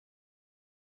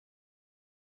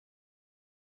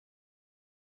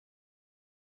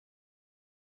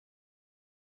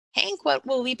Hank, what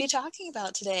will we be talking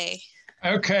about today?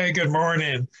 Okay, good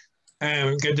morning.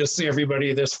 Good to see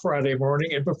everybody this Friday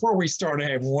morning. And before we start, I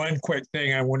have one quick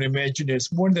thing I want to mention.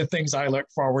 Is one of the things I look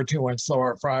forward to on Slow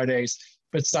Art Fridays,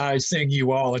 besides seeing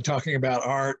you all and talking about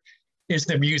art, is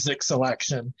the music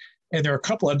selection. And there are a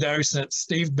couple of docents,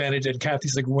 Steve Bennett and Kathy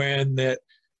Seguin,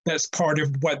 that's part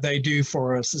of what they do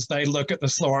for us is they look at the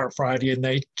Slow Art Friday and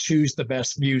they choose the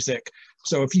best music.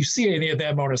 So if you see any of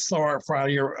them on a Slow Art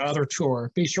Friday or other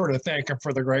tour, be sure to thank them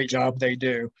for the great job they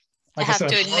do. I Like I have said,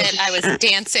 to admit, I was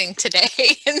dancing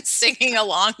today and singing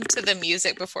along to the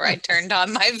music before I turned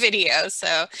on my video.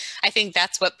 So I think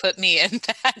that's what put me in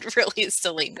that really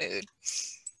silly mood.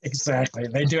 exactly.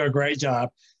 They do a great job.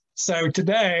 So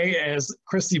today, as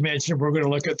Christy mentioned, we're going to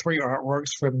look at three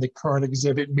artworks from the current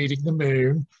exhibit, Meeting the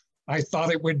Moon. I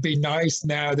thought it would be nice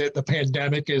now that the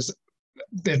pandemic has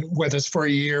been with us for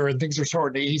a year and things are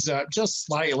starting to ease up just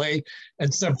slightly,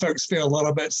 and some folks feel a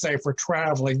little bit safer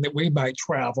traveling that we might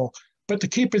travel. But to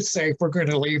keep it safe, we're going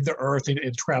to leave the Earth and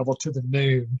travel to the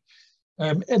moon.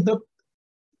 And the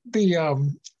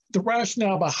the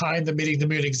rationale behind the Meeting the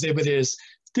Moon exhibit is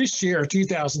this year,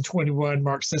 2021,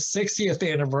 marks the 60th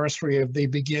anniversary of the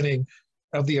beginning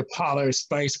of the Apollo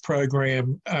space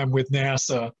program with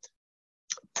NASA.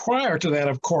 Prior to that,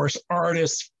 of course,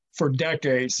 artists for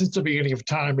decades, since the beginning of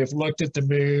time, have looked at the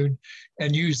moon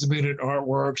and used the moon in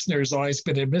artworks. And there's always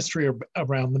been a mystery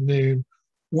around the moon.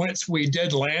 Once we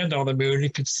did land on the moon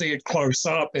and could see it close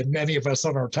up, and many of us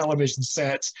on our television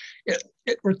sets,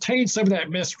 it retained some of that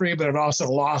mystery, but it also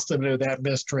lost a bit of that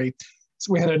mystery.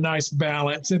 So we had a nice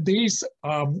balance. And these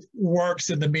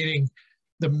works in the Meeting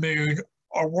the Moon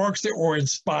are works that were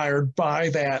inspired by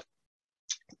that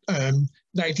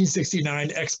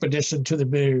 1969 expedition to the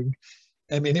moon.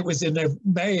 I mean, it was in the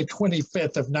May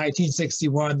 25th of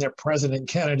 1961 that President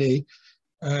Kennedy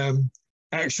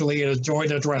actually in a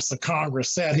joint address to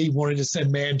Congress said he wanted to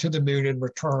send man to the moon in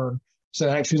return. So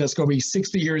actually that's going to be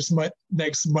 60 years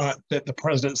next month that the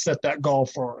president set that goal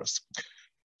for us.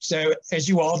 So as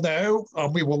you all know,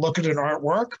 we will look at an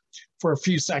artwork for a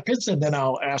few seconds and then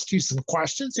I'll ask you some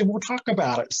questions and we'll talk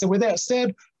about it. So with that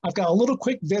said, I've got a little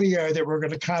quick video that we're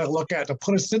going to kind of look at to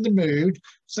put us in the mood.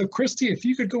 So Christy, if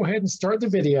you could go ahead and start the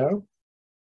video.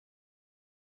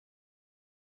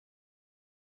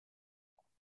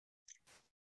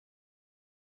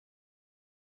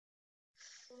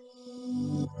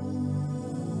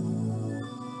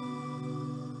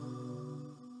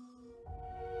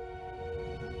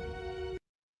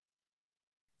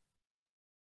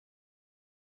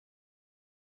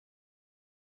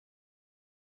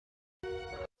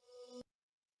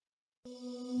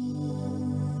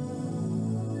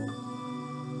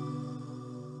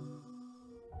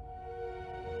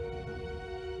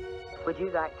 Would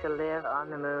you like to live on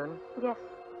the moon? Yes,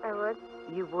 I would.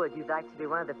 You would. You'd like to be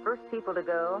one of the first people to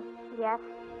go? Yes.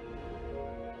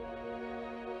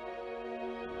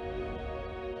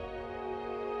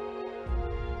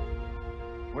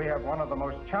 We have one of the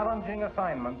most challenging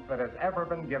assignments that has ever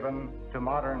been given to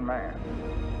modern man.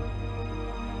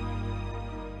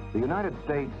 The United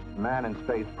States Man in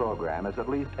Space program is at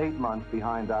least 8 months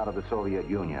behind that of the Soviet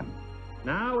Union.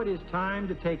 Now it is time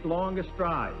to take longer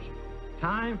strides.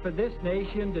 Time for this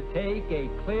nation to take a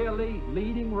clearly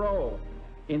leading role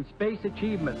in space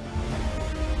achievement.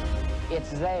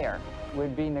 It's there.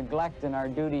 We'd be neglecting our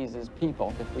duties as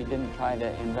people if we didn't try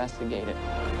to investigate it.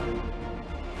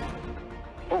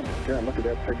 Oh my God, look at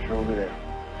that picture over there.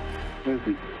 There's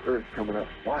the Earth coming up.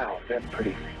 Wow, that's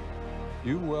pretty.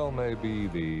 You well may be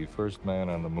the first man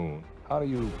on the moon. How do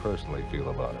you personally feel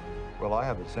about it? Well, I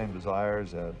have the same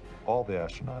desires as all the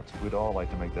astronauts. We'd all like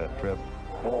to make that trip.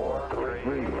 4, 3,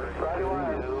 2, 1.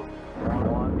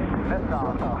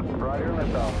 Liftoff. Roger,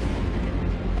 liftoff.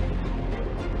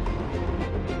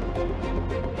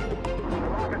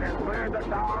 Rocket has cleared the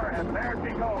tower, and there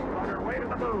she goes on her way to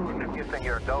the moon. You think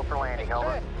you're a go for landing,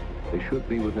 over? They should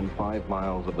be within 5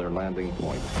 miles of their landing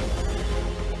point.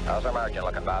 How's our margin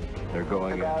looking, Bob? They're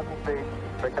going... 2,000 feet,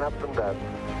 picking up some dust.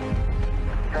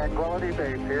 Tranquility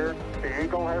Base here. The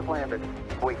Eagle has landed.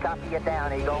 We copy you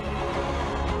down, Eagle.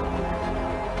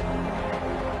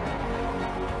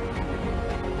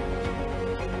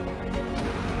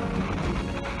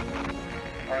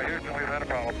 Houston, we've had a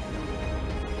problem.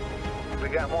 We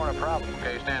got more than a problem.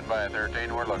 Okay, stand by,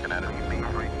 13. We're looking at it.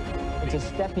 It's a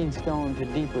stepping stone to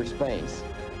deeper space.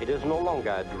 It is no longer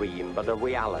a dream, but a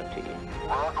reality.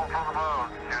 Welcome to the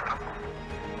moon, Houston.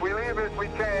 We leave as we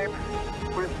came,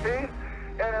 with peace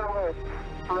and in hope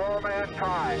for all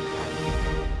mankind.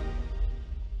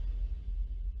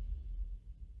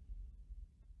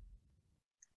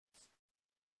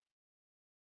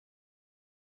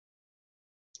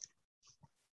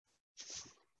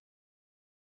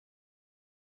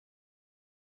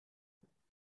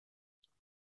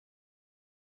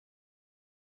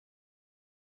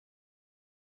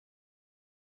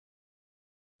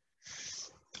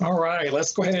 All right,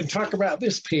 let's go ahead and talk about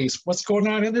this piece. What's going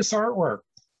on in this artwork?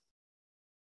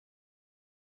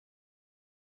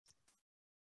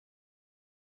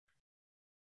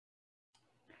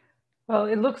 Well,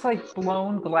 it looks like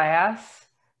blown glass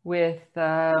with,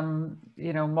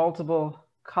 you know, multiple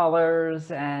colors.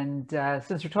 And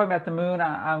since we're talking about the moon,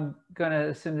 I'm going to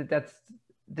assume that that's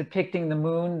depicting the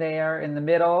moon there in the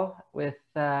middle with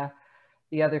the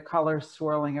other colors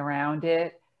swirling around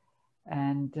it.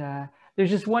 And there's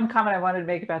just one comment I wanted to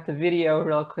make about the video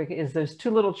real quick is there's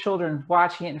two little children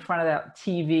watching it in front of that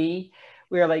TV.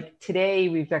 Where like today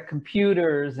we've got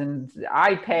computers and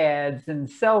iPads and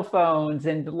cell phones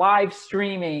and live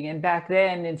streaming. And back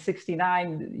then in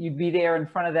 '69, you'd be there in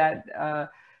front of that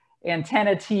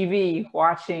antenna TV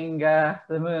watching the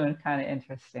moon. Kind of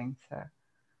interesting.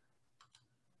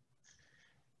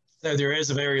 So there is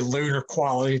a very lunar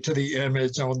quality to the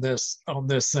image on this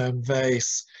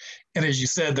vase, and as you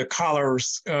said, the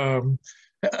colors.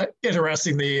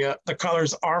 Interesting, the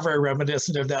colors are very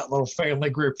reminiscent of that little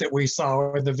family group that we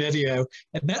saw in the video,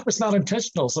 and that was not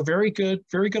intentional. So very good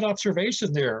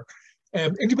observation there.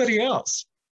 Anybody else?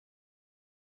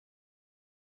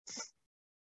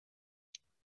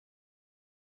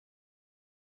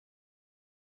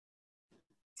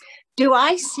 Do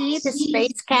I see the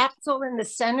space capsule in the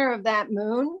center of that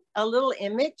moon? A little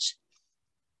image?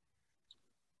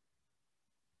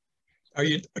 Are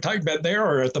you talking about there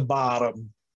or at the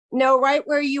bottom? No, right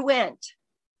where you went.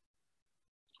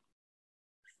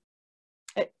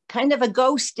 Kind of a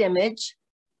ghost image.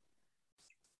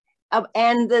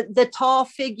 And the tall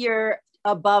figure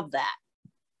above that.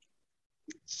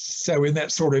 So in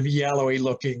that sort of yellowy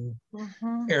looking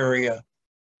area.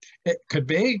 It could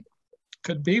be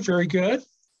very good.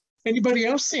 Anybody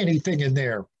else see anything in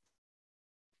there?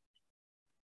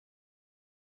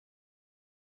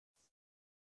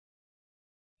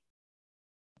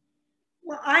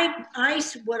 Well,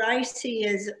 what I see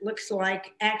is it looks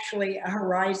like actually a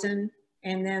horizon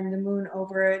and then the moon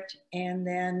over it and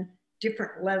then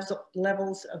different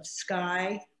levels of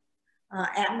sky.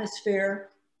 Atmosphere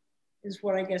is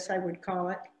what I guess I would call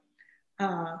it.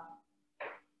 And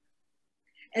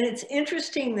it's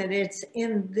interesting that it's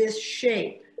in this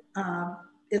shape.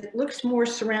 It looks more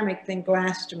ceramic than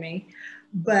glass to me,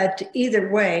 but either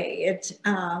way, it's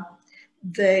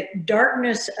the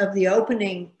darkness of the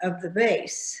opening of the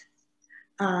vase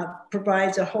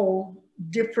provides a whole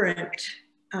different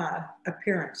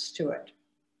appearance to it.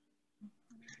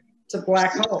 It's a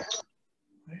black hole.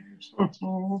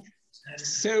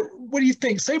 So what do you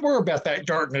think? Say more about that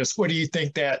darkness. What do you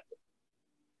think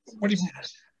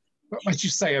what might you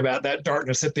say about that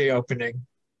darkness at the opening?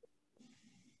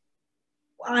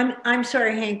 I'm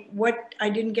sorry, Hank, I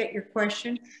didn't get your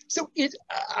question. So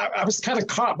I was kind of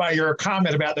caught by your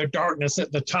comment about the darkness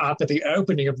at the top at the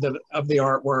opening of the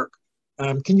artwork.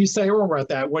 Can you say more about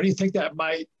that? What do you think that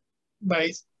might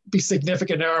be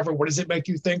significant of, or what does it make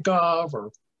you think of?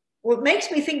 Or well, it makes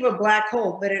me think of a black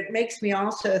hole, but it makes me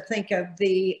also think of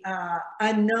the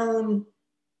unknown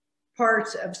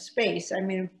parts of space. I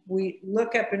mean, if we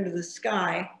look up into the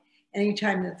sky,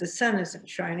 anytime that the sun isn't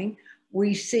shining,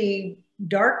 we see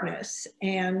darkness.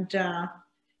 And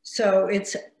so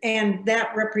and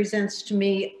that represents to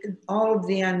me all of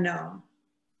the unknown.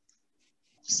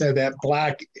 So that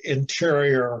black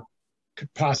interior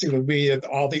could possibly be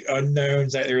all the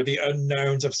unknowns, that are the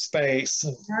unknowns of space.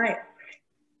 Right.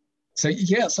 So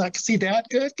yes, I can see that.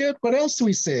 Good. What else do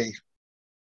we see?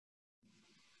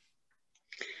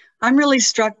 I'm really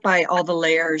struck by all the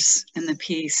layers in the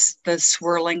piece, the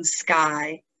swirling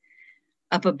sky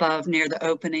up above near the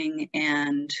opening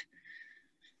and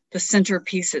the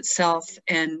centerpiece itself,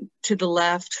 and to the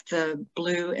left, the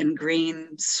blue and green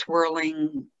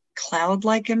swirling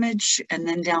cloud-like image, and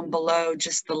then down below,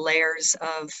 just the layers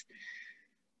of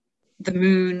the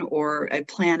moon or a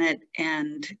planet.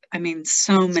 And I mean,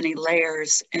 so many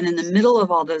layers. And in the middle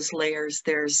of all those layers,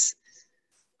 there's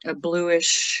a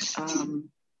bluish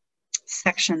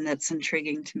section that's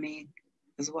intriguing to me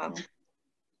as well.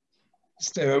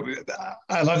 So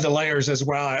I love the layers as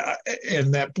well.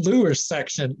 In that bluish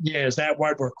section, yeah, is that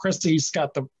where Christy's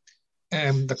got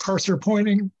the cursor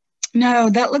pointing? No,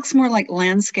 that looks more like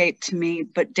landscape to me,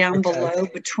 but down below,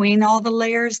 between all the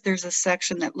layers, there's a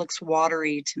section that looks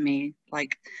watery to me,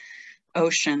 like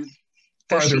ocean.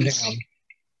 Farther down.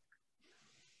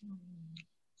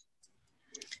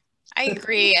 I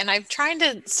agree. And I'm trying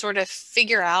to sort of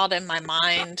figure out in my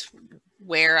mind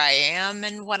where I am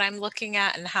and what I'm looking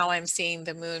at and how I'm seeing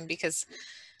the moon, because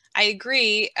I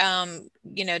agree,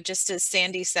 you know, just as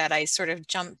Sandy said, I sort of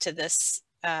jumped to this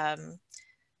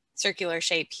circular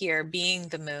shape here being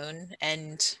the moon,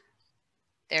 and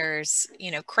there's,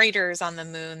 you know, craters on the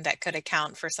moon that could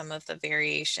account for some of the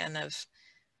variation of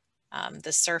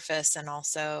the surface, and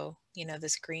also, you know,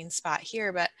 this green spot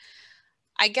here. But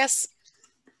I guess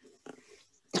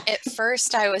at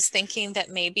first I was thinking that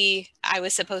maybe I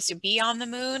was supposed to be on the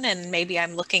moon and maybe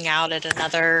I'm looking out at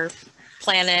another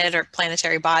planet or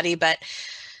planetary body. But,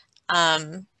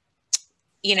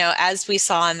 you know, as we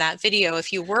saw in that video,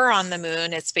 if you were on the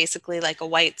moon, it's basically like a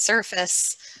white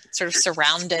surface sort of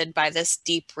surrounded by this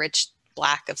deep, rich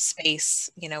black of space,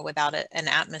 you know, without an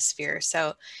atmosphere.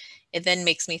 So it then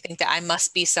makes me think that I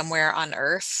must be somewhere on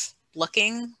Earth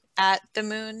looking at the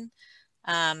moon.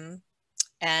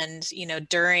 And, you know,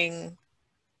 during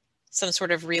some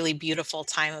sort of really beautiful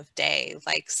time of day,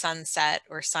 like sunset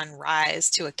or sunrise,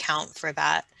 to account for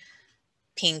that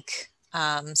pink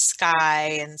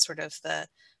sky and sort of the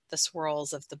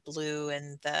swirls of the blue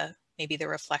and maybe the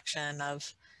reflection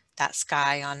of that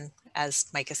sky on, as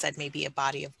Micah said, maybe a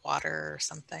body of water or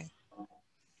something.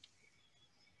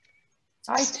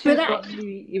 I too thought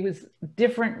maybe it was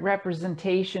different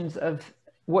representations of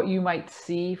what you might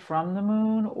see from the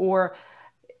moon, or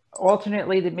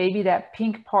alternately that maybe that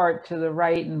pink part to the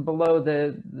right and below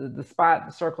the spot,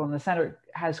 the circle in the center,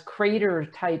 has crater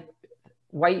type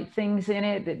white things in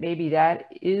it, that maybe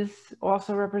that is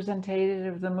also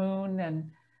representative of the moon.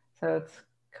 And so it's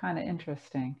kind of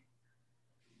interesting.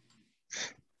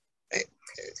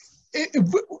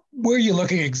 Where are you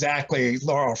looking exactly,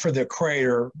 Laurel, for the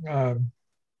crater?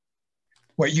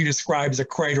 What you describe as a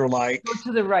crater-like? Go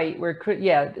to the right, where,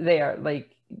 yeah, there,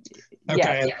 like,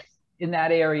 okay. Yeah, in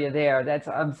that area there. That's,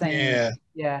 I'm saying,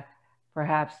 yeah,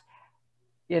 perhaps,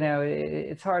 you know,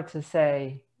 it's hard to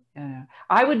say.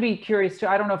 I would be curious too.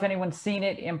 I don't know if anyone's seen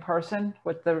it in person,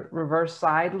 what the reverse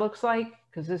side looks like,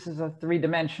 because this is a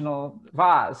three-dimensional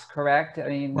vase, correct? I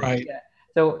mean, right. Yeah.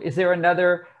 So is there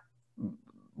another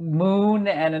moon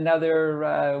and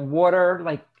another water,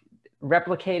 like,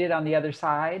 replicated on the other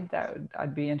side?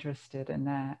 I'd be interested in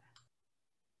that.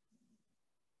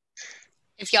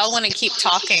 If y'all want to keep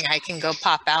talking, I can go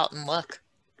pop out and look.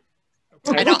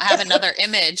 I don't have another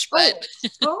image, but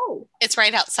it's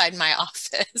right outside my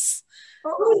office.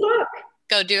 Oh, look.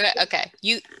 Go do it. Okay.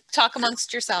 You talk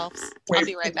amongst yourselves. I'll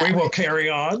be right back. We will carry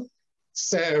on.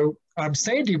 So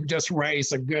Sandy just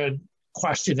raised a good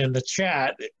question in the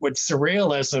chat. Would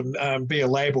surrealism be a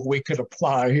label we could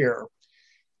apply here?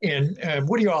 And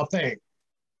what do you all think?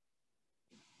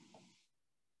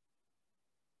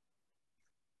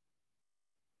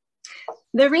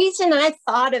 The reason I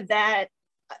thought of that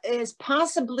is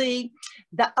possibly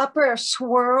the upper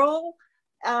swirl.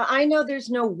 I know there's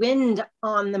no wind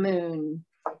on the moon.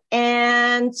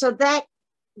 And so that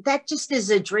just is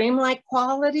a dreamlike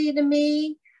quality to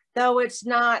me, though it's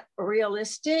not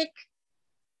realistic.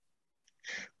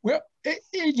 Well,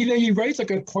 you know, you raise a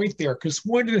good point there, because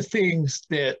one of the things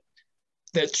that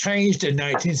changed in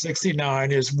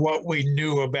 1969 is what we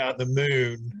knew about the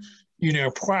moon. You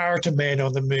know, prior to Man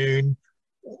on the Moon,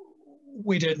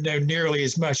 we didn't know nearly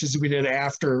as much as we did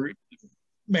after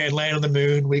Man landed on the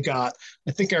moon. We got,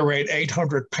 I think I read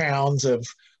 800 pounds of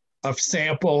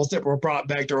samples that were brought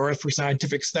back to Earth for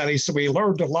scientific studies. So we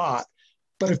learned a lot.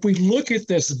 But if we look at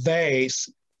this vase,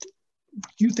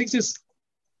 do you think this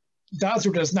does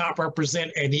or does not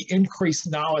represent any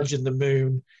increased knowledge in the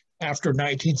moon after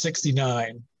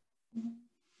 1969?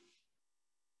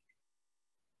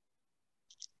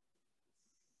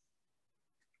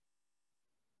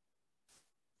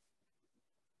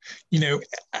 You know,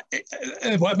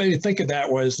 what made me think of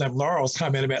that was Laurel's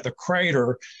comment about the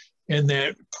crater, and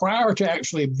that prior to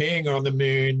actually being on the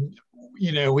moon,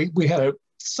 you know, we had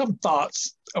some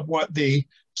thoughts of what the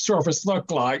surface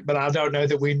looked like, but I don't know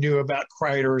that we knew about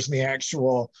craters and the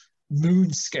actual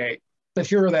moonscape. But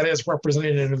here that is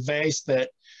represented in a vase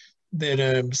that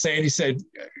Sandy said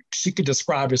she could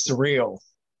describe as surreal.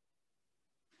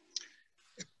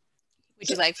 Would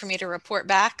you like for me to report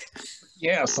back?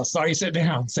 Yes, I saw you sit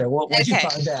down. So what did you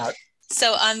find out?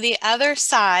 So on the other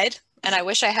side, and I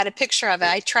wish I had a picture of it.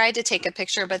 I tried to take a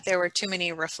picture, but there were too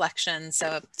many reflections,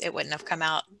 so it wouldn't have come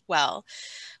out well.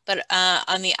 But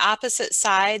on the opposite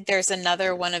side, there's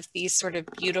another one of these sort of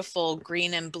beautiful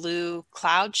green and blue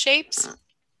cloud shapes.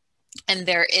 And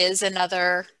there is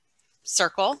another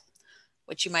circle,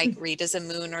 which you might read as a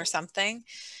moon or something,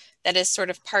 that is sort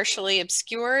of partially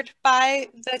obscured by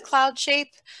the cloud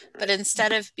shape. But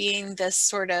instead of being this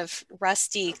sort of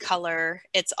rusty color,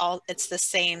 it's the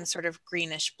same sort of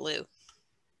greenish blue.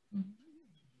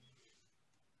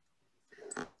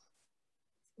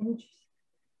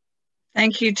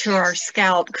 Thank you to our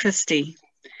scout, Christy.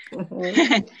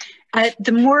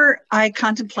 The more I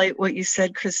contemplate what you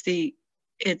said, Christy,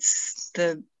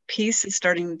 the piece is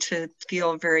starting to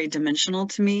feel very dimensional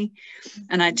to me.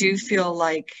 And I do feel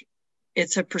like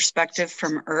it's a perspective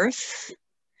from Earth,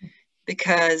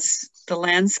 because the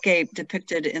landscape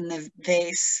depicted in the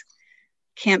vase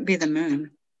can't be the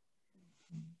moon.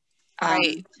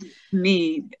 Right.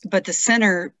 But the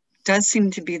center does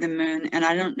seem to be the moon, and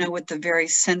I don't know what the very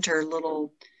center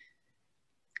little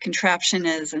contraption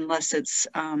is, unless it's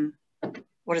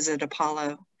what is it,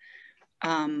 Apollo?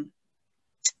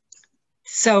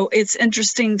 So it's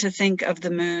interesting to think of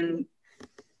the moon.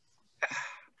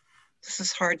 This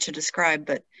is hard to describe,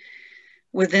 but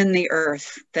within the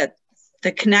Earth, that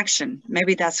the connection,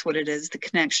 maybe that's what it is, the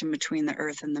connection between the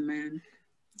Earth and the moon.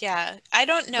 Yeah, I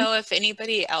don't know if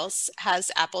anybody else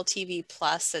has Apple TV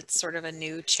Plus. It's sort of a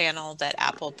new channel that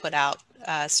Apple put out,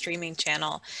 streaming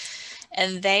channel.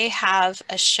 And they have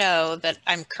a show that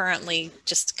I'm currently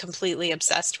just completely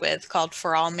obsessed with called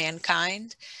For All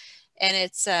Mankind. And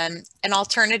it's an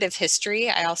alternative history.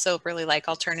 I also really like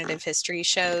alternative history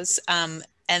shows. And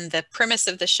the premise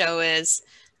of the show is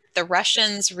the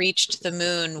Russians reached the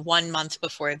moon 1 month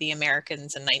before the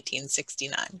Americans in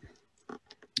 1969.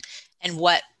 And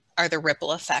what are the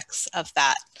ripple effects of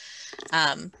that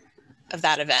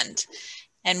event?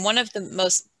 And one of the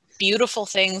most beautiful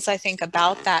things I think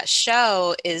about that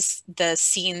show is the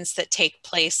scenes that take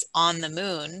place on the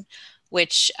moon,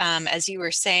 which, as you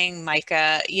were saying,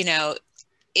 Micah, you know,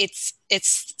 it's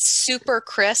super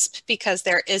crisp because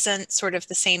there isn't sort of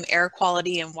the same air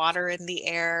quality and water in the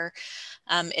air.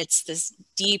 It's this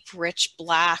deep, rich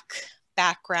black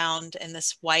background and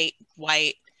this white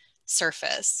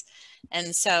surface.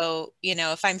 And so, you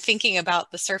know, if I'm thinking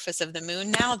about the surface of the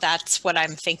moon now, that's what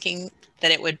I'm thinking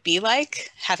that it would be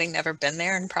like, having never been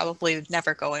there and probably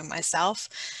never going myself.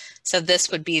 So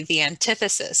this would be the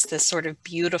antithesis, this sort of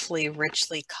beautifully,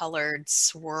 richly colored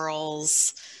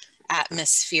swirls,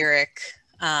 atmospheric,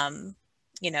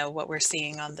 you know, what we're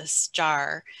seeing on this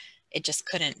jar. It just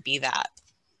couldn't be that.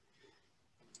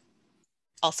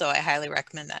 Also, I highly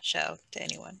recommend that show to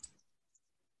anyone.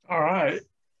 All right.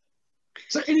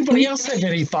 So anybody else have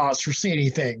any thoughts or see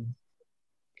anything?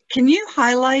 Can you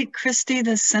highlight, Christy,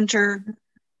 the center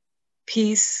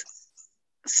piece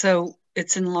so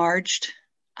it's enlarged?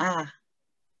 Ah,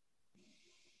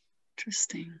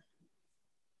 interesting.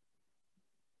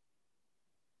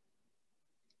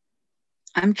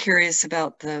 I'm curious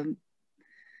about the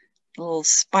little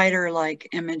spider-like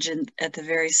image at the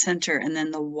very center, and then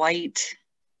the white.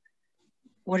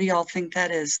 What do y'all think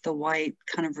that is? The white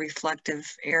kind of reflective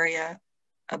area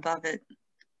above it.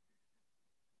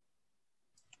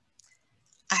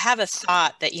 I have a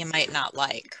thought that you might not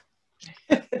like.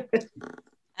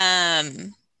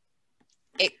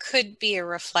 It could be a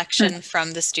reflection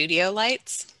from the studio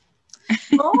lights.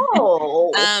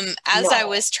 Oh. As I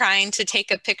was trying to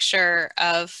take a picture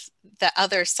of the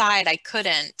other side, I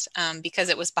couldn't because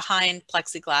it was behind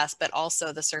plexiglass, but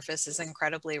also the surface is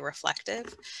incredibly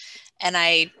reflective. And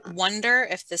I wonder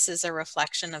if this is a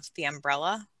reflection of the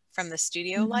umbrella from the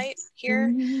studio light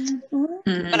here.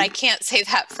 But I can't say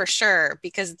that for sure,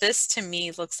 because this to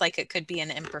me looks like it could be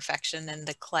an imperfection in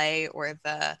the clay or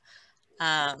the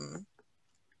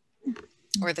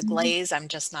glaze. I'm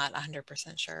just not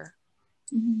 100% sure.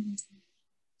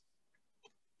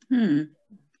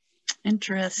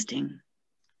 Interesting.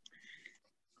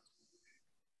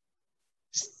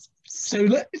 So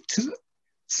to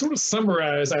sort of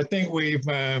summarize, I think we've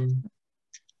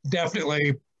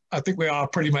definitely, I think we all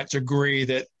pretty much agree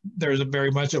that there's very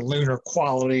much a lunar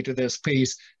quality to this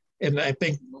piece. And I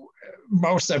think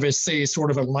most of us see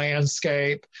sort of a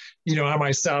landscape. You know, I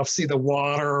myself see the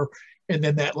water and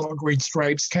then that little green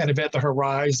stripes kind of at the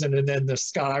horizon, and then the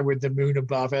sky with the moon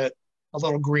above it, a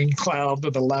little green cloud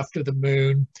to the left of the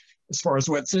moon. As far as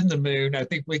what's in the moon, I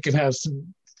think we could have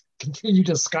some continued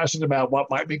discussion about what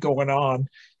might be going on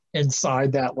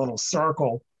inside that little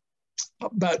circle.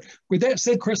 But with that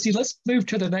said, Christy, let's move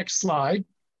to the next slide.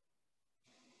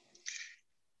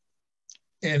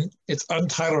 And it's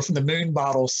untitled from the Moon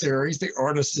Bottle series. The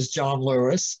artist is John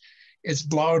Lewis. It's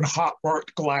blown hot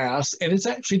worked glass, and it's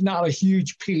actually not a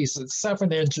huge piece. It's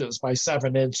 7 inches by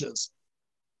 7 inches.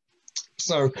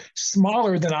 So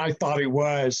smaller than I thought it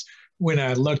was when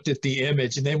I looked at the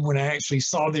image. And then when I actually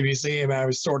saw the museum, I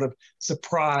was sort of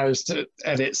surprised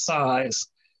at its size.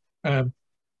 And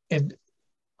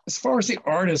as far as the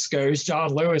artist goes,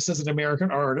 John Lewis is an American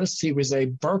artist. He was a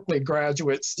Berkeley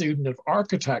graduate student of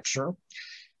architecture,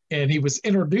 and he was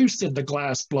introduced into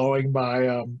glass blowing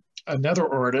by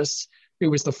another artist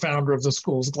who was the founder of the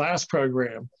school's glass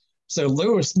program. So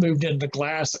Lewis moved into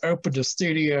glass, opened a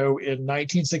studio in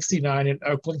 1969 in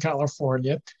Oakland,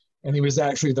 California. and he was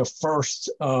actually the first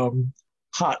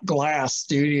hot glass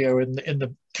studio in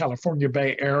the California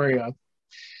Bay Area.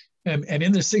 And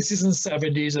in the 60s and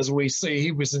 70s, as we see,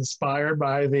 he was inspired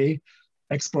by the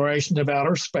exploration of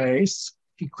outer space.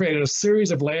 He created a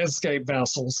series of landscape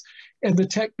vessels. And the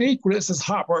technique, when it says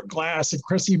hot work glass, and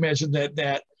Chrissy mentioned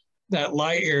that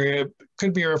light area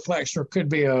could be a reflection or could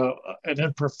be an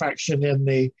imperfection in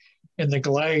the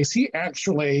glaze. He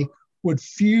actually would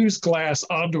fuse glass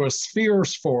onto a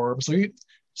sphere's form.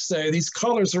 So these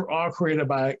colors are all created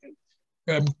by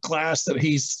glass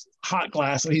hot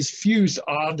glass that he's fused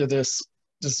onto this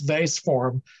vase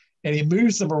form, and he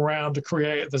moves them around to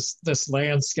create this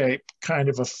landscape kind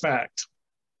of effect.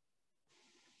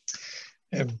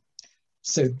 And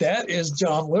so that is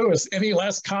John Lewis. Any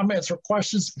last comments or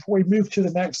questions before we move to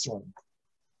the next one?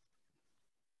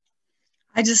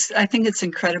 I think it's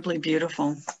incredibly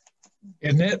beautiful.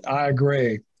 Isn't it? I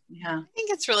agree. Yeah. I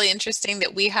think it's really interesting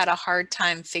that we had a hard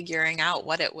time figuring out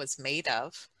what it was made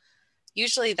of.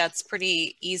 Usually that's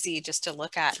pretty easy just to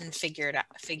look at and figure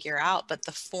out, but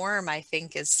the form, I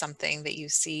think, is something that you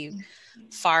see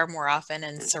far more often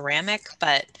in ceramic,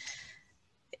 but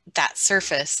that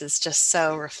surface is just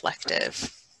so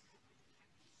reflective.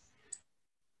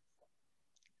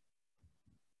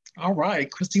 All right,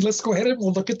 Christy, let's go ahead and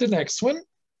we'll look at the next one.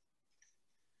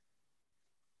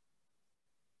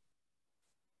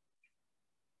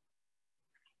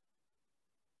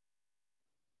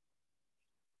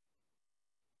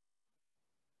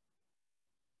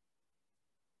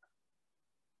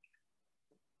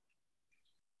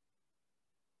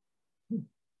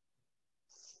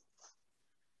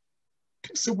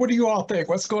 So what do you all think?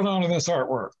 What's going on in this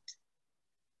artwork?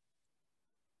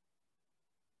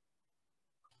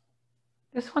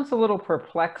 This one's a little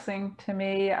perplexing to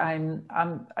me.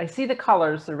 I see the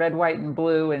colors, the red, white, and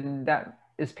blue, and that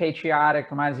is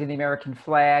patriotic, reminds me of the American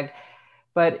flag,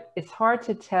 but it's hard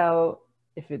to tell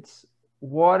if it's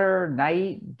water,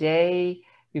 night, day.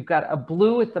 We've got a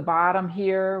blue at the bottom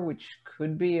here, which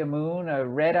could be a moon, a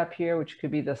red up here, which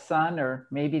could be the sun, or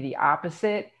maybe the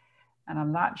opposite. And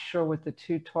I'm not sure what the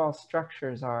two tall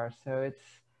structures are. So it's,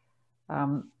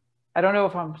 I don't know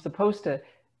if I'm supposed to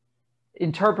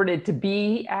interpret it to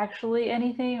be actually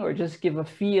anything or just give a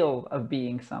feel of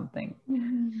being something.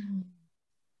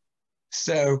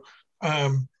 So I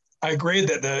agree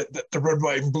that the red,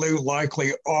 white, and blue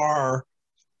likely are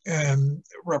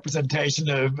representation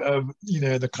of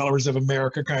the colors of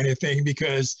America kind of thing,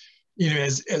 because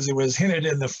as it was hinted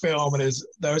in the film, and as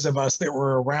those of us that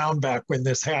were around back when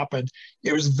this happened,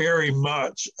 it was very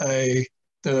much the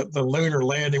lunar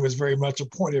landing was very much a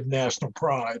point of national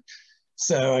pride.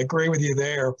 So I agree with you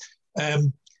there.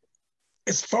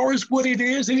 As far as what it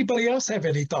is, anybody else have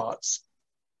any thoughts?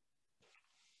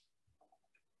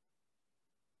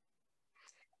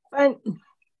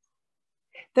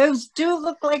 Those do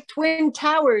look like twin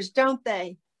towers, don't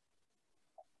they?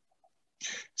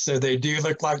 So they do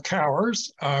look like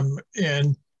towers. And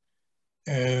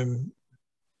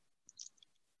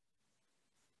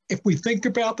if we think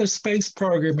about the space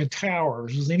program and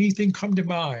towers, does anything come to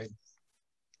mind?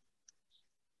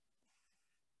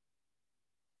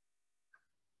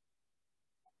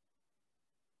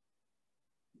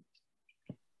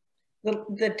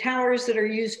 The towers that are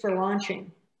used for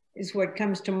launching is what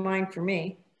comes to mind for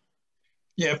me.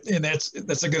 Yeah, and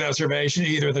that's a good observation.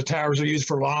 Either the towers are used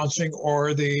for launching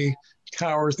or the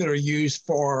towers that are used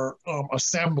for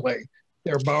assembly.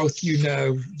 They're both,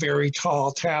 very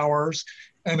tall towers.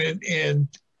 And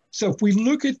so if we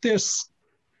look at this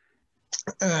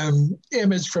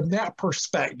image from that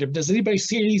perspective, does anybody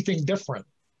see anything different?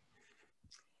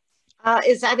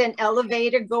 Is that an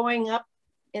elevator going up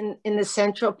in the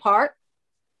central part?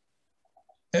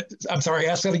 I'm sorry,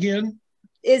 ask that again.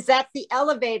 Is that the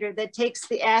elevator that takes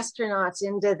the astronauts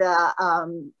into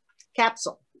the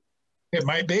capsule? It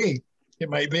might be. It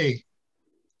might be.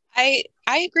 I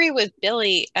agree with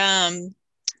Billy.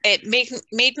 It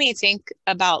made me think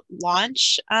about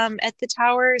launch at the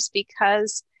towers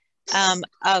because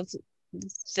of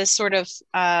the sort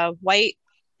of white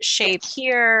shape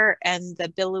here and the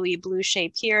billowy blue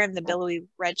shape here and the billowy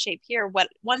red shape here.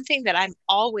 One thing that I'm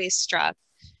always struck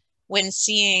when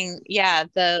seeing,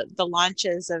 the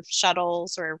launches of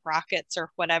shuttles or rockets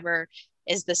or whatever,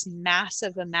 is this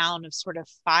massive amount of sort of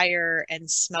fire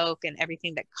and smoke and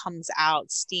everything that comes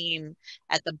out, steam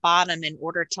at the bottom, in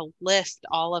order to lift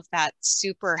all of that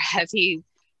super heavy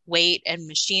weight and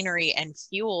machinery and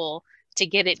fuel to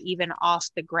get it even off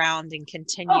the ground and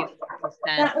continue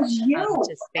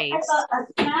to space. I thought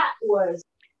a cat was.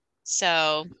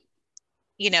 So,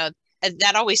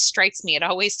 that always strikes me. It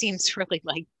always seems really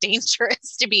like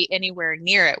dangerous to be anywhere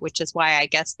near it, which is why I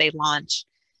guess they launch,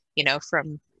 you know,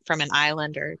 from an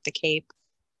island or the Cape.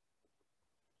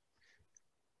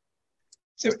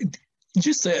 So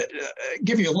just to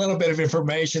give you a little bit of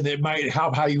information that might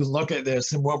help how you look at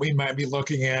this and what we might be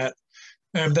looking at.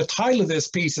 The title of this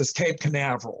piece is Cape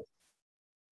Canaveral.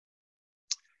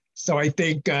 So I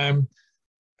think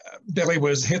Billy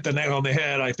was hit the nail on the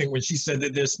head, I think, when she said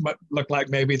that this looked like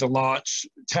maybe the launch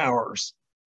towers.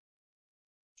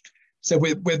 So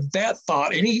with that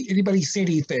thought, anybody see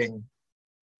anything?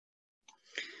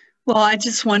 Well, I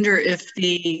just wonder if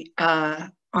the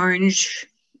orange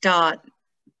dot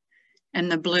and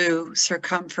the blue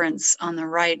circumference on the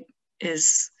right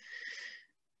is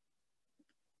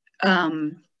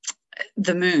the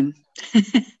moon.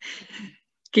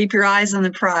 Keep your eyes on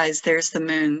the prize. There's the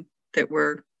moon that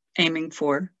we're aiming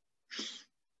for.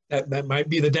 That might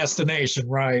be the destination,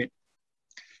 right?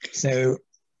 So,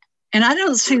 and I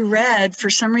don't see red. For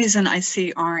some reason, I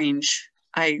see orange.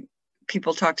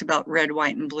 People talked about red,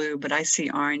 white, and blue, but I see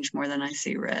orange more than I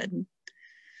see red.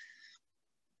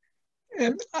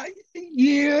 And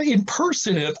yeah, in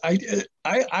person,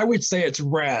 I would say it's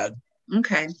red.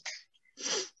 Okay.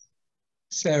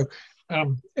 So,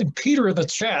 and Peter in the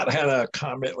chat had a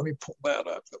comment. Let me pull that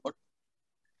up.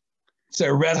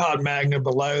 So red hot magna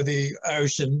below the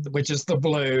ocean, which is the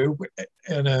blue,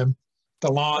 and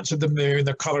the launch of the moon,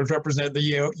 the colors represent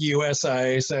the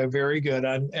USA. So very good.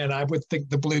 And I would think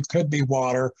the blue could be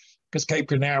water because Cape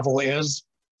Canaveral is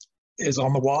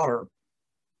on the water.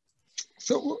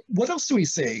 So what else do we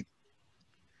see?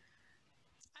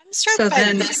 I'm struck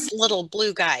by this little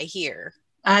blue guy here.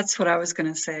 That's what I was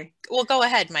going to say. Well, go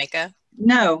ahead, Micah.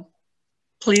 No,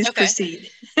 please proceed.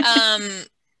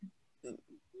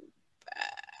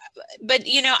 But,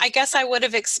 you know, I guess I would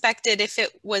have expected if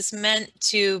it was meant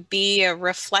to be a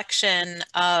reflection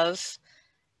of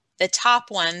the top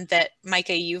one that,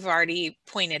 Micah, you've already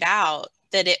pointed out,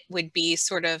 that it would be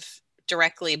sort of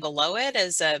directly below it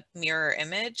as a mirror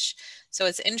image. So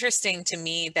it's interesting to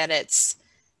me that it's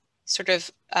sort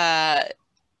of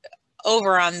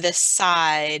over on this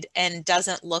side and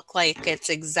doesn't look like it's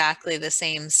exactly the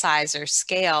same size or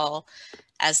scale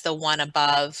as the one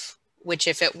above, which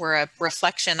if it were a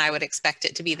reflection, I would expect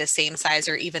it to be the same size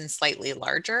or even slightly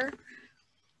larger.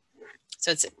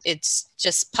 So it's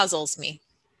just puzzles me.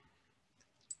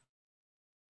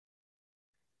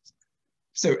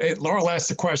 So Laurel asked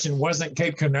the question, wasn't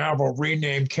Cape Canaveral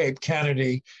renamed Cape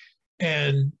Kennedy?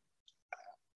 And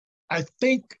I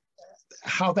think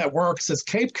how that works is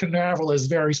Cape Canaveral is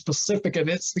very specific, and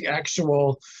it's the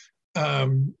actual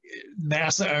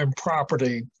NASA-owned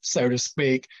property, so to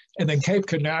speak. And then Cape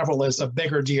Canaveral is a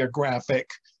bigger geographic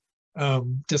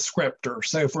descriptor.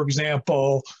 So, for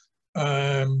example,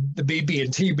 the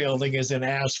BB&T building is in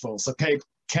Asheville, so Cape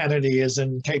Kennedy is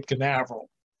in Cape Canaveral.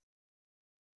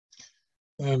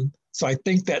 So I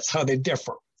think that's how they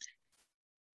differ.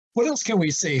 What else can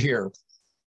we see here?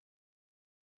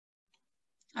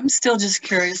 I'm still just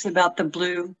curious about the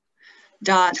blue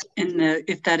dot and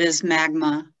if that is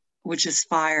magma, which is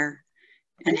fire,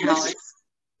 and how it's.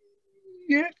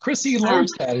 Yeah, Chrissy, learn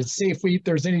that and see if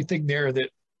there's anything there that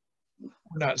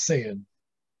we're not seeing.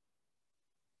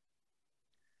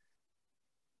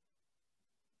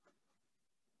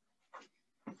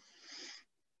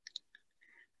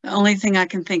 The only thing I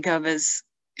can think of is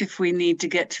if we need to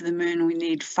get to the moon, we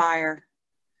need fire,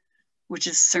 which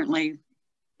is certainly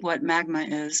what magma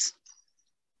is.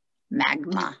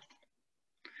 Magma.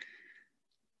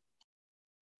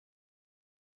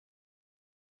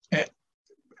 It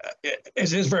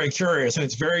is very curious, and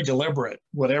it's very deliberate,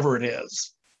 whatever it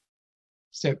is.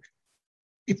 So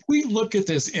if we look at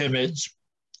this image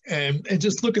and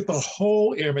just look at the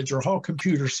whole image or whole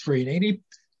computer screen,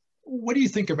 what do you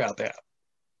think about that?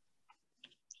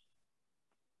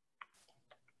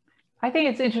 I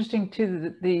think it's interesting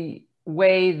too, the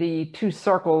way the two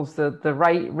circles, the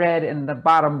right red and the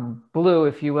bottom blue,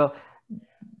 if you will,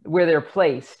 where they're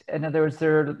placed. In other words,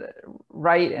 they're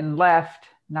right and left,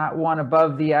 not one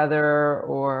above the other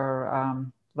or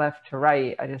left to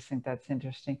right. I just think that's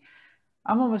interesting.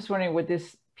 I'm almost wondering what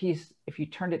this piece, if you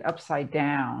turned it upside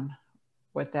down,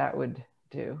 what that would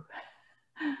do.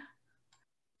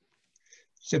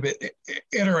 It's a bit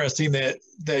interesting that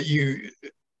you,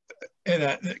 and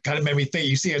that kind of made me think,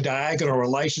 you see a diagonal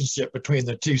relationship between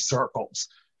the two circles,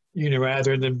 you know,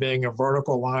 rather than being a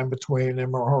vertical line between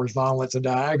them or horizontal, it's a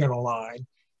diagonal line.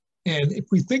 And if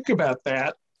we think about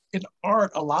that, in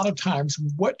art, a lot of times,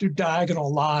 what do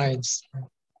diagonal lines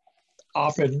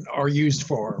often are used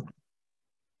for?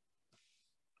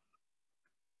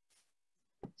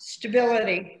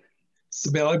 Stability.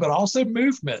 Stability, but also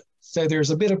movement. So there's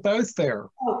a bit of both there.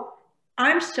 Oh,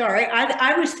 I'm sorry.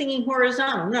 I was thinking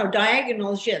horizontal. No,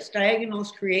 diagonals, yes.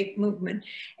 Diagonals create movement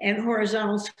and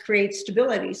horizontals create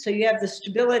stability. So you have the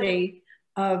stability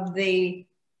of the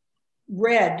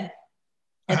red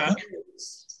at the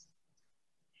base.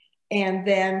 And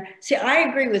then, see, I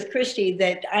agree with Christy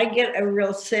that I get a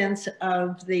real sense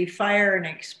of the fire and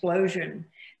explosion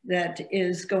that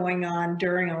is going on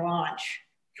during a launch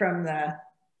from the,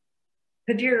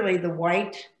 particularly the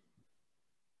white,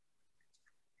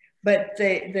 but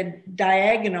the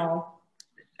diagonal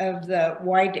of the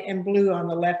white and blue on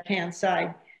the left-hand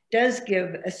side does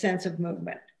give a sense of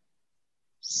movement.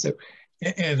 So,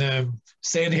 and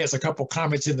Sandy has a couple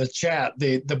comments in the chat.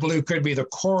 The blue could be the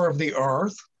core of the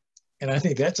Earth. And I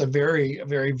think that's a very,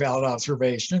 very valid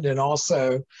observation. And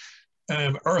also,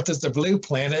 Earth is the blue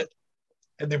planet,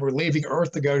 and then we're leaving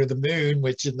Earth to go to the moon,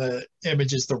 which in the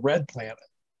image is the red planet.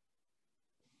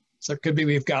 So it could be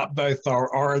we've got both our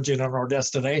origin and our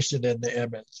destination in the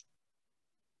image.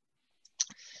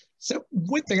 So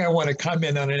one thing I want to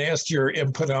comment on and ask your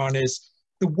input on is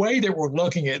the way that we're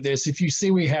looking at this. If you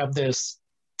see we have this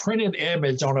printed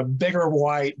image on a bigger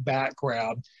white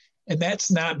background, and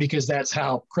that's not because that's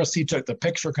how Christy took the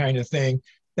picture kind of thing.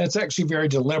 That's actually very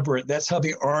deliberate. That's how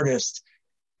the artist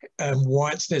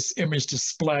wants this image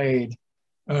displayed,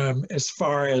 as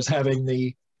far as having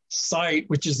the site,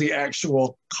 which is the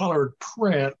actual colored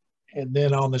print, and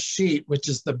then on the sheet, which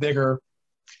is the bigger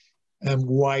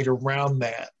white around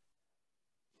that.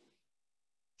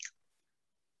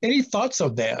 Any thoughts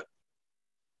on that?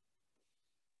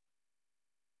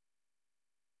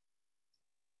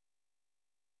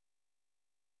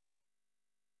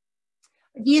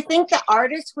 Do you think the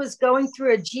artist was going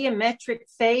through a geometric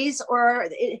phase, or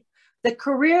the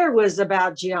career was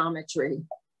about geometry?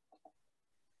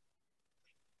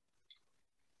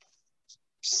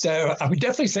 So I would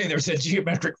definitely say there's a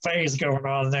geometric phase going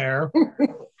on there.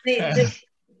 The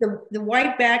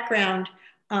white background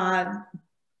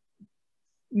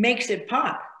makes it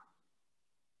pop.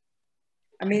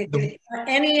 I mean,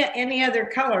 any other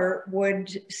color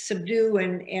would subdue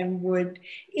and would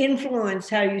influence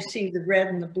how you see the red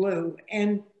and the blue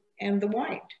and the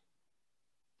white.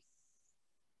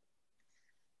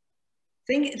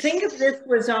 Think if this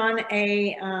was on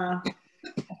a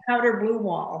powder blue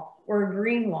wall or a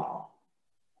green wall.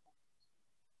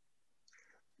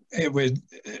 It would,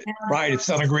 right, if it's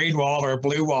on a green wall or a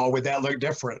blue wall, would that look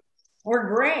different? Or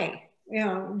gray, you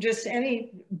know, just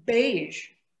any beige.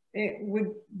 It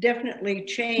would definitely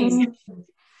change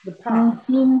the pop.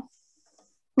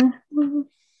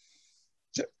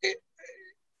 So,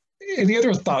 any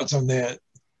other thoughts on that?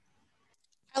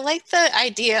 I like the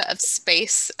idea of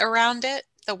space around it,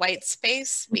 the white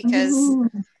space, because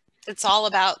it's all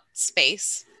about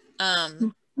space.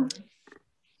 And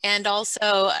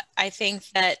also, I think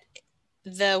that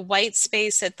the white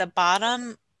space at the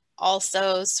bottom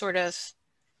also sort of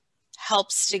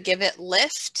helps to give it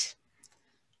lift.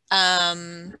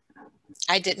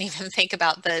 I didn't even think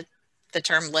about the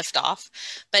term lift off,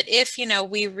 but if, you know,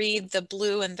 we read the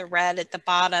blue and the red at the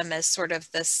bottom as sort of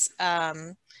this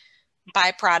byproduct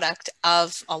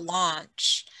of a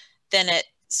launch, then it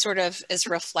sort of is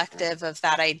reflective of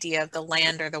that idea of the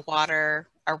land or the water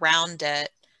around it,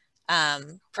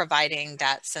 providing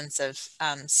that sense of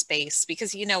space.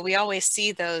 Because, you know, we always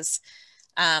see those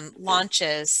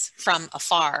launches from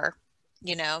afar,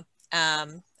 you know.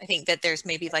 I think that there's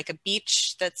maybe like a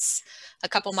beach that's a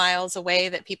couple miles away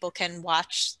that people can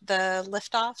watch the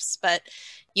liftoffs, but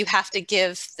you have to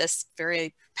give this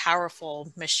very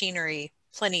powerful machinery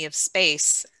plenty of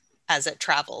space as it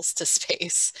travels to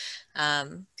space,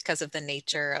 because of the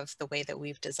nature of the way that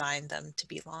we've designed them to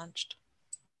be launched.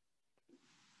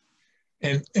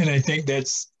 And I think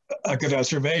that's a good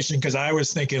observation, because I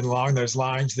was thinking along those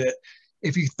lines that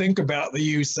if you think about the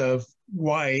use of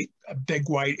white, a big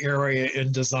white area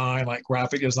in design, like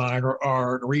graphic design or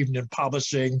art, or even in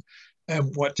publishing,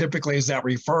 and what typically is that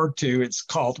referred to, it's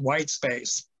called white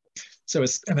space. So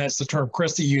it's, and that's the term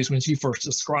Christy used when she first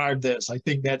described this. I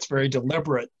think that's very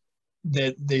deliberate,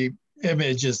 that the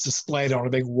image is displayed on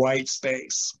a big white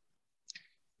space.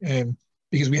 And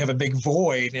because we have a big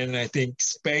void, and I think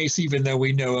space, even though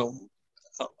we know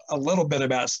a little bit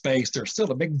about space, there's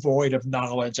still a big void of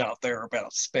knowledge out there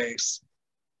about space.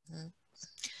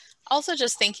 Also,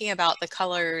 just thinking about the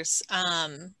colors,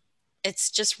 it's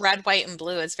just red, white, and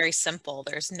blue. It's very simple.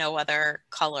 There's no other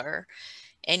color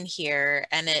in here.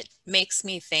 And it makes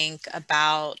me think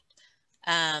about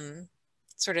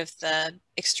sort of the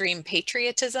extreme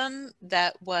patriotism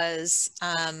that was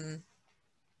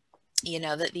you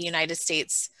know, that the United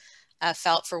States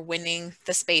felt for winning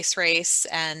the space race,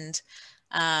 and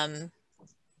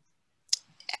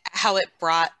how it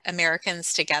brought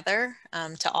Americans together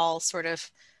to all sort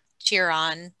of cheer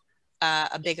on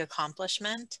a big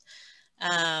accomplishment.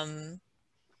 And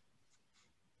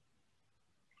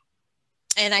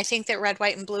I think that red,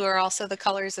 white, and blue are also the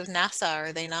colors of NASA,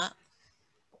 are they not?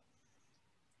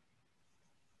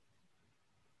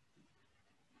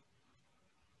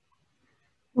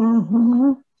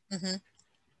 Mm-hmm. Mm-hmm.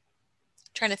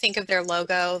 Trying to think of their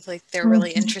logo, like they're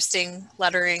really interesting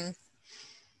lettering.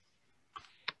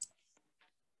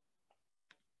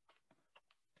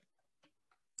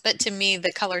 But to me,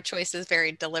 the color choice is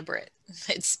very deliberate.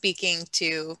 It's speaking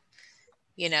to,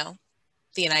 you know,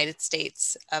 the United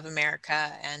States of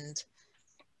America and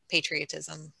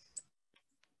patriotism.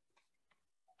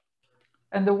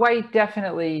 And the white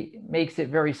definitely makes it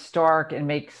very stark and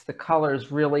makes the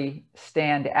colors really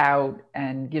stand out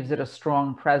and gives it a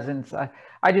strong presence.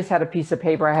 I just had a piece of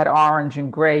paper. I had orange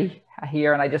and gray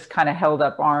here, and I just kind of held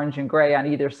up orange and gray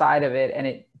on either side of it, and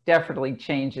it definitely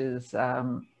changes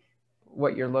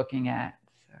what you're looking at.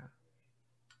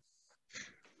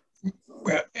 So.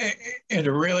 Well, and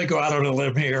to really go out on a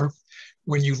limb here,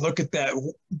 when you look at that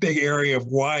big area of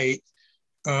white,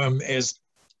 as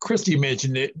Christy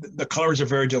mentioned, the colors are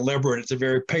very deliberate. It's a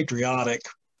very patriotic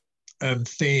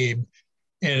theme.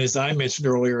 And as I mentioned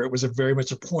earlier, it was very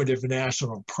much a point of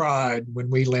national pride when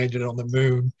we landed on the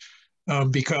moon,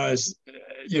 because,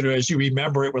 you know, as you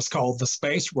remember, it was called the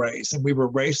space race, and we were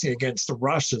racing against the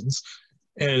Russians.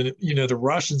 And, you know, the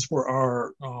Russians were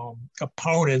our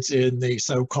opponents in the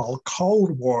so-called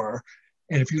Cold War.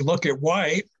 And if you look at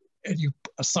white and you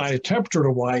assign a temperature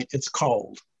to white, it's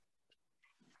cold.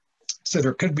 So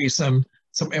there could be some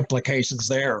implications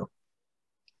there.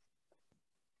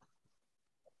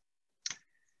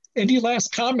 Any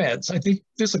last comments? I think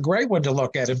this is a great one to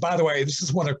look at. And by the way, this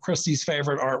is one of Christy's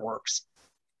favorite artworks.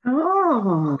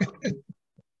 Oh.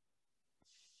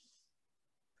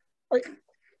 Right.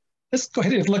 Let's go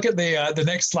ahead and look at the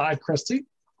next slide, Christy.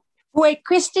 Wait,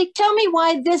 Christy, tell me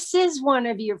why this is one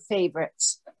of your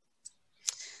favorites.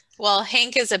 Well,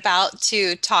 Hank is about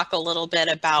to talk a little bit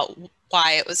about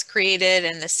why it was created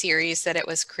and the series that it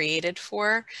was created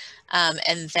for.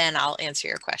 And then I'll answer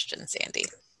your question, Sandy.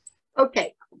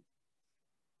 Okay.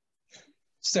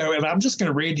 So, and I'm just going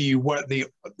to read to you what the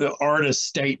artist's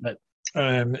statement.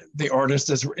 The artist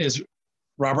is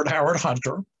Robert Howard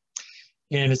Hunter.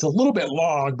 And it's a little bit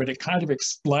long, but it kind of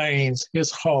explains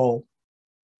his whole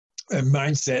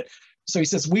mindset. So he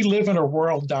says, we live in a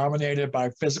world dominated by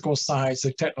physical science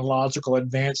and technological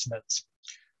advancements.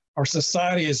 Our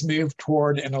society has moved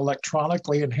toward an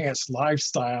electronically enhanced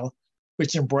lifestyle,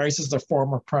 which embraces the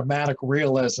form of pragmatic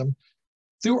realism.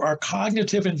 Through our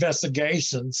cognitive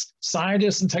investigations,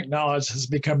 scientists and technologists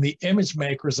have become the image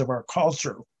makers of our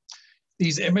culture.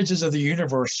 These images of the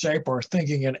universe shape our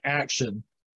thinking and action.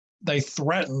 They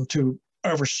threaten to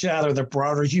overshadow the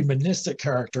broader humanistic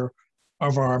character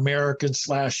of our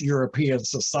American/European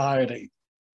society.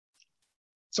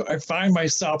 So I find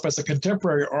myself as a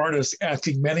contemporary artist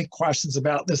asking many questions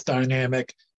about this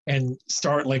dynamic and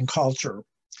startling culture.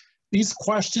 These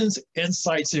questions,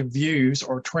 insights, and views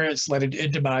are translated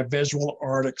into my visual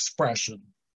art expression.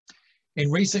 In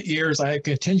recent years, I have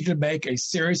continued to make a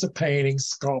series of paintings,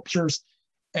 sculptures,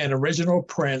 and original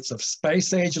prints of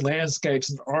space-age landscapes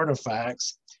and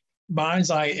artifacts,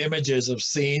 mind's eye images of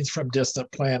scenes from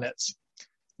distant planets.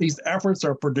 These efforts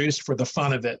are produced for the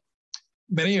fun of it.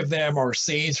 Many of them are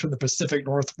scenes from the Pacific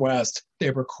Northwest. They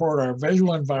record our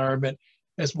visual environment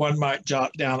as one might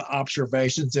jot down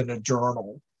observations in a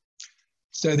journal.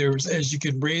 So there's, as you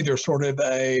can read, there's sort of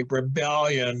a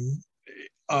rebellion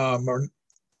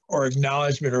or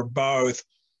acknowledgement or both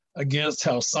against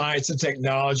how science and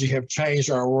technology have changed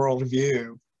our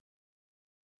worldview.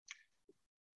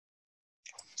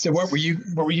 So what were you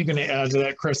going to add to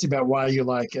that, Christy, about why you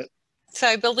like it? So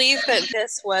I believe that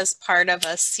this was part of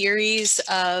a series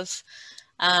of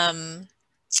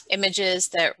images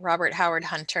that Robert Howard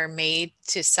Hunter made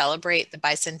to celebrate the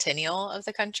bicentennial of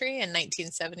the country in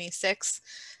 1976.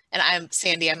 And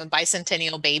Sandy, I'm a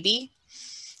bicentennial baby.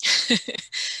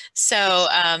 So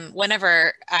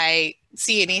whenever I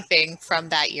see anything from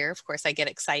that year, of course, I get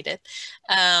excited.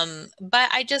 But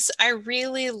I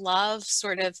really love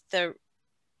sort of the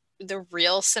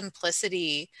real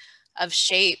simplicity of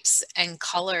shapes and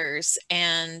colors,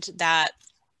 and that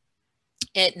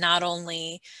it not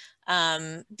only,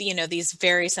 you know, these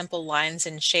very simple lines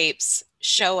and shapes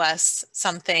show us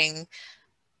something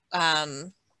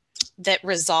that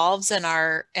resolves in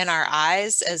our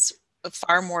eyes as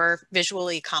far more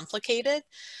visually complicated.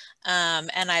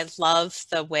 And I love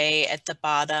the way at the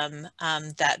bottom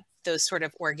that those sort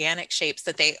of organic shapes,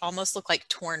 that they almost look like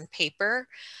torn paper,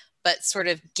 but sort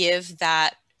of give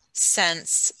that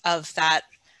sense of that.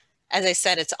 As I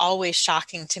said, it's always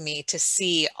shocking to me to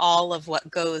see all of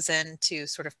what goes into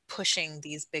sort of pushing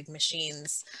these big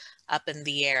machines up in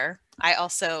the air. I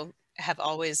also have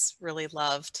always really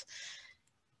loved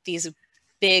these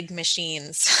big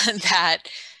machines that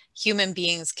human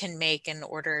beings can make in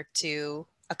order to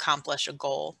accomplish a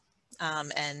goal.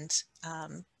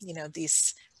 You know,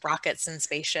 these rockets and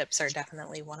spaceships are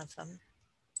definitely one of them.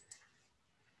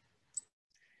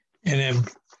 And then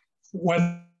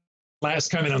one last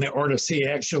comment on the artist, he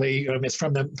actually is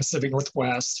from the Pacific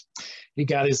Northwest. He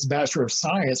got his Bachelor of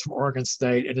Science from Oregon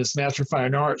State and his Master of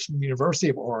Fine Arts from the University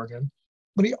of Oregon.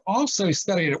 But he also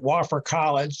studied at Wofford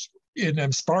College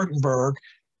in Spartanburg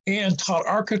and taught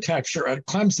architecture at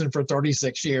Clemson for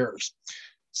 36 years.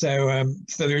 So,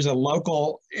 so there's a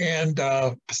local and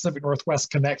Pacific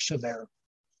Northwest connection there.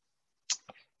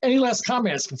 Any last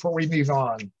comments before we move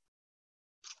on?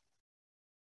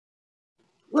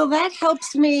 Well, that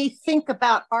helps me think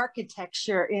about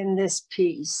architecture in this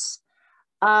piece.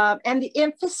 And the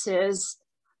emphasis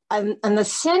on the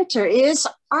center is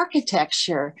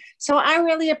architecture. So I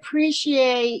really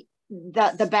appreciate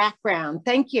the background.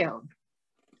 Thank you.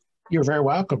 You're very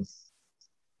welcome.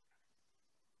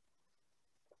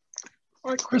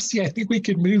 All right, Christy, I think we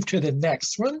could move to the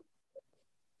next one.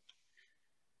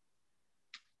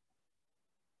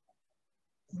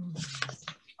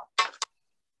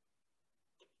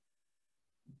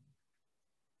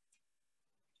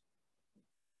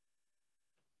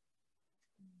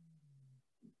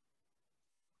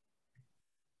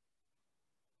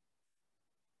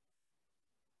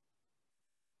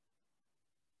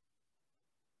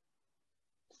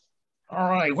 All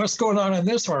right, what's going on in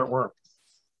this artwork?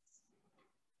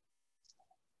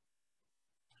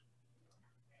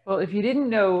 Well, if you didn't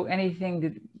know anything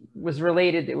that was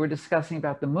related that we're discussing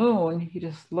about the moon, you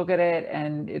just look at it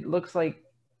and it looks like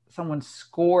someone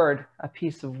scored a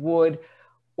piece of wood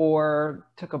or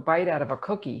took a bite out of a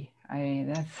cookie. I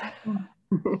mean, that's...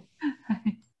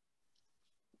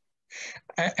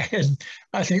 And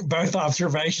I think both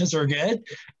observations are good.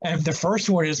 And the first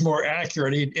one is more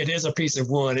accurate. It is a piece of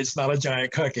wood. It's not a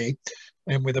giant cookie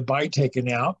and with a bite taken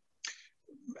out.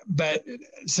 But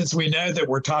since we know that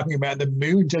we're talking about the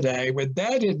moon today, with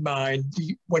that in mind,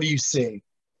 what do you see?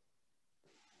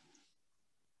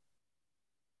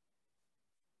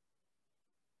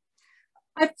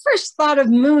 I first thought of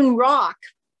moon rock,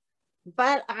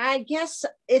 but I guess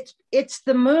it's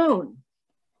the moon.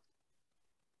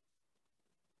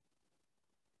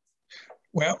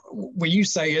 Well, when you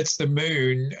say it's the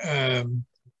moon,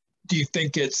 do you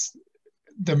think it's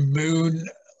the moon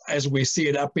as we see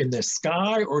it up in the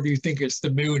sky, or do you think it's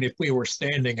the moon if we were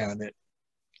standing on it?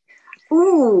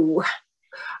 Ooh,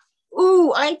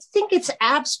 I think it's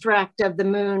abstract of the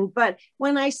moon, but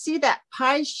when I see that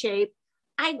pie shape,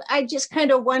 I just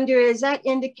kind of wonder, is that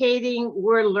indicating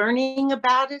we're learning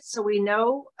about it so we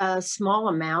know a small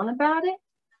amount about it?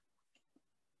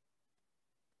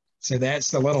 So that's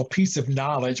the little piece of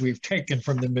knowledge we've taken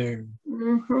from the moon.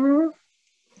 Mm-hmm.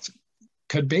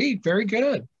 Could be. Very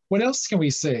good. What else can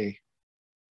we see?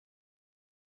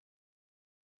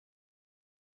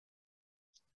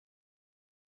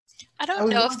 I don't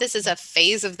know if this is a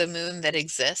phase of the moon that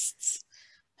exists.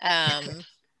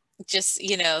 Just,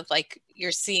 you know, like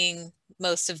you're seeing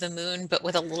most of the moon, but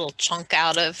with a little chunk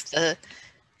out of the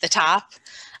top.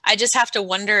 I just have to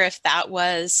wonder if that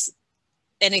was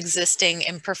an existing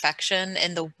imperfection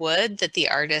in the wood that the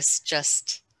artist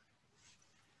just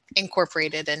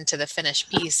incorporated into the finished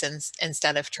piece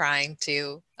instead of trying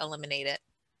to eliminate it.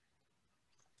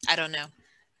 I don't know.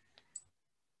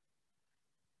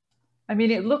 I mean,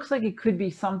 it looks like it could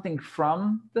be something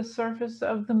from the surface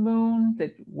of the moon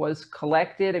that was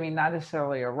collected. I mean, not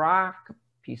necessarily a rock, a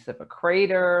piece of a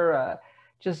crater,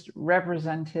 just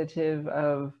representative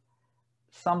of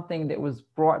something that was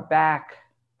brought back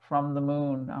from the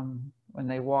moon when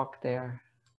they walked there.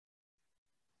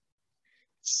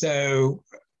 So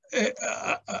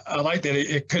I like that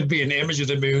it could be an image of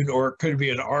the moon, or it could be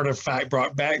an artifact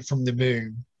brought back from the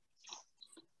moon.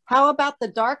 How about the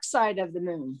dark side of the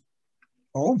moon?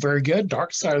 Oh, very good.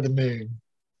 Dark side of the moon.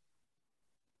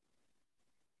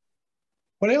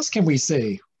 What else can we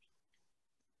see?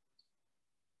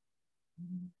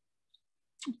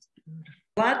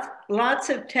 Lots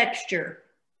of texture.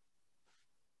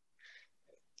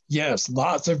 Yes,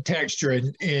 lots of texture.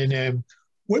 And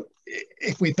what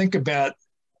if we think about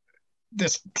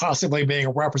this possibly being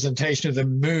a representation of the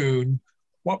moon?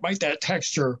 What might that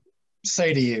texture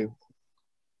say to you?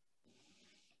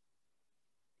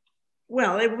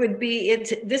 Well, it would be,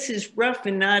 this is rough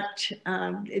and not,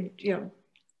 it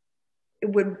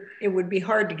would be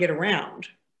hard to get around.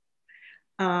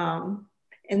 And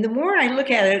the more I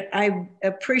look at it, I'm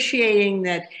appreciating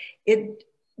that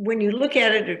when you look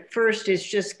at it at first, it's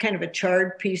just kind of a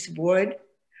charred piece of wood,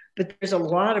 but there's a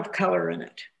lot of color in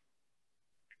it.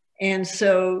 And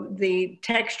so the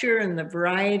texture and the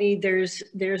variety, there's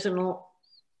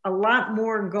a lot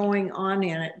more going on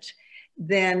in it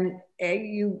than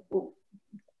you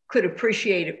could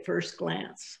appreciate at first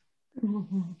glance,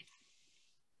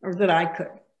 or that I could.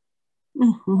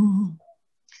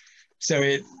 So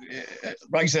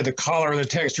like I said, the color, the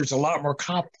texture is a lot more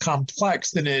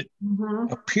complex than it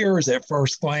appears at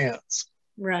first glance.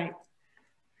 Right.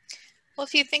 Well,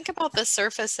 if you think about the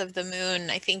surface of the moon,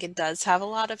 I think it does have a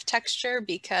lot of texture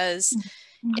because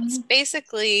it's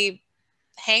basically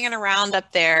hanging around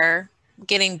up there,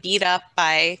 getting beat up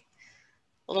by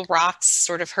little rocks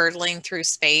sort of hurtling through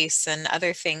space and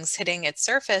other things hitting its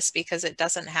surface because it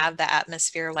doesn't have the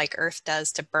atmosphere like Earth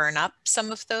does to burn up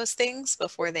some of those things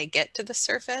before they get to the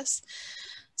surface.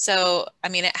 So, I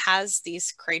mean, it has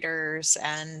these craters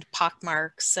and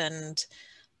pockmarks and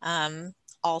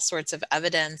all sorts of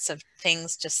evidence of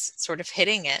things just sort of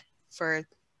hitting it for,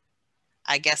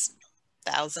 I guess,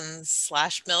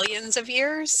 thousands/millions of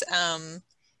years. I'm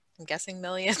guessing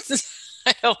millions.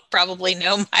 I don't probably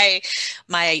know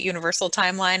my universal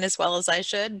timeline as well as I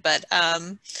should, but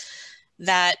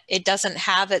that it doesn't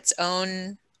have its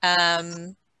own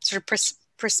sort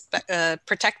of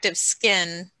protective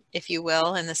skin, if you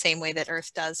will, in the same way that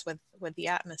Earth does with the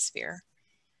atmosphere.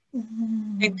 I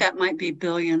think that might be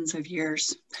billions of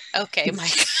years. Okay,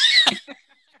 Mike.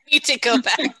 Need to go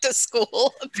back to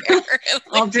school, apparently.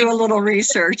 I'll do a little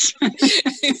research.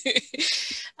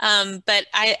 But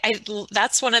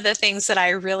that's one of the things that I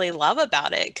really love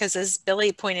about it, because as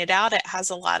Billy pointed out, it has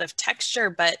a lot of texture,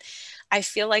 but I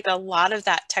feel like a lot of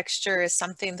that texture is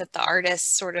something that the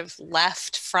artist sort of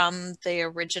left from the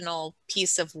original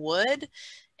piece of wood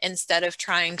instead of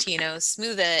trying to,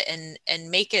 smooth it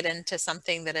and make it into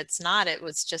something that it's not. It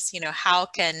was just, how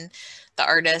can the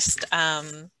artist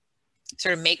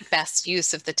sort of make best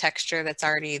use of the texture that's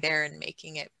already there and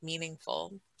making it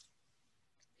meaningful.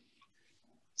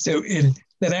 So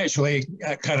that actually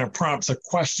kind of prompts a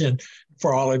question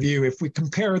for all of you. If we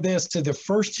compare this to the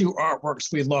first two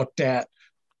artworks we looked at,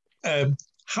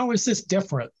 how is this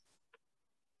different?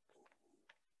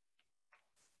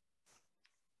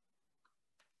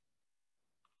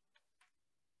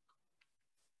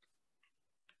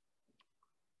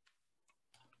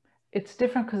 It's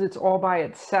different because it's all by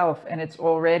itself and it's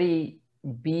already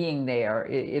being there.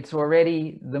 It's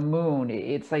already the moon.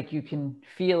 It's like you can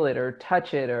feel it or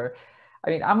touch it, or,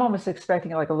 I mean, I'm almost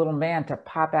expecting like a little man to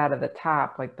pop out of the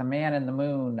top, like the man in the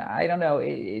moon. I don't know.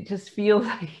 It just feels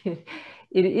like it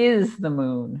is the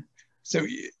moon. So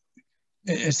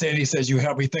as Sandy says, you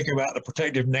help me think about the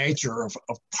protective nature of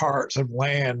parts of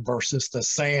land versus the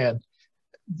sand.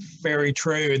 Very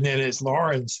true. And then as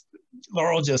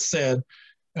Laurel just said,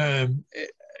 and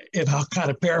I'll kind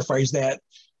of paraphrase that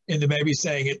into maybe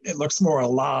saying it looks more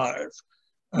alive.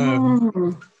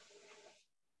 Well,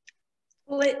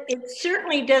 it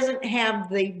certainly doesn't have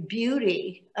the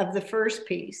beauty of the first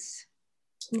piece,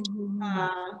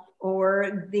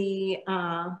 or the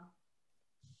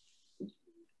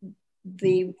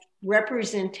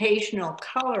representational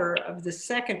color of the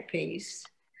second piece.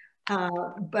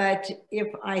 But if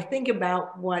I think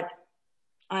about what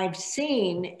I've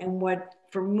seen and what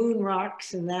for moon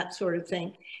rocks and that sort of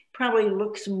thing, probably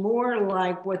looks more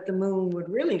like what the moon would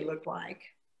really look like.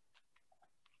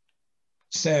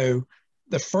 So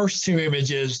the first two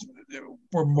images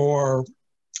were more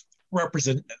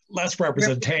less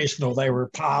representational. They were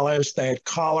polished, they had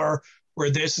color, where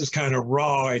this is kind of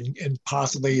raw and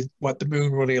possibly what the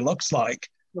moon really looks like.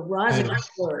 The raw is a nice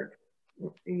word.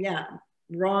 Yeah,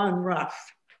 raw and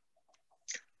rough.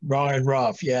 Raw and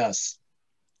rough, yes.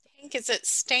 Is it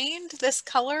stained this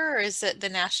color, or is it the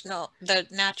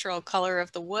natural color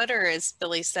of the wood, or as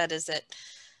Billy said, is it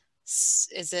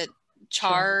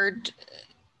charred?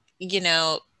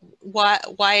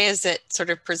 Why is it sort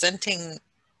of presenting,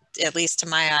 at least to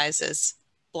my eyes, as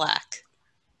black?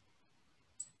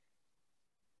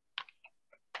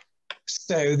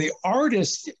 So the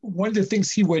artist, one of the things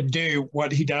he would do,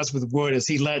 what he does with wood, is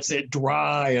he lets it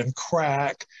dry and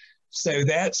crack. So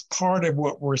that's part of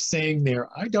what we're seeing there.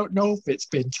 I don't know if it's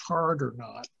been charred or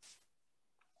not.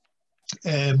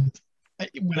 And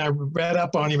when I read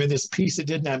up on him in this piece, it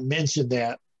did not mention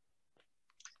that.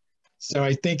 So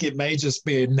I think it may just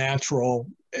be a natural,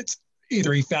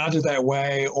 either he found it that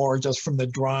way or just from the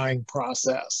drying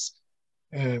process.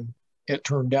 And it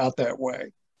turned out that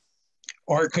way.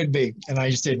 Or it could be, and I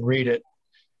just didn't read it.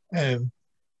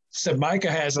 So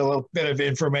Micah has a little bit of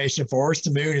information for us.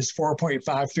 The moon is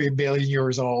 4.53 billion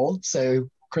years old. So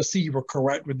Chrissy, you were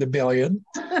correct with the billion.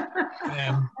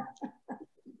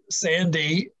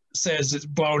 Sandy says it's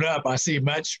blown up. I see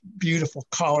much beautiful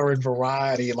color and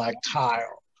variety like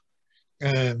tile.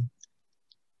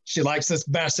 She likes this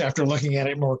best after looking at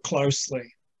it more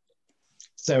closely.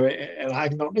 So, and I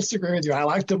don't disagree with you. I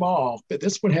like them all, but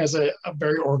this one has a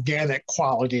very organic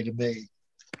quality to me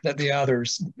that the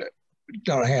others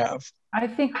don't have. I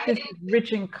think this is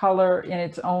rich in color in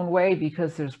its own way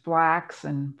because there's blacks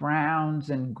and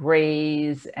browns and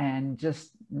grays and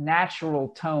just natural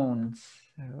tones.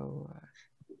 So,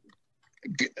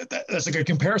 that's a good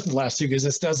comparison to the last two because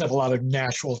this does have a lot of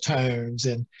natural tones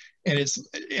and it's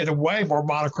in a way more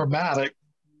monochromatic,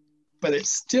 but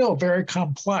it's still very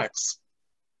complex.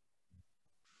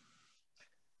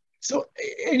 So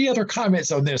any other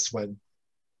comments on this one?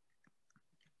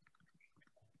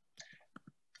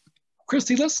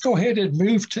 Christy, let's go ahead and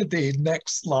move to the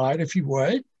next slide, if you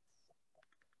would.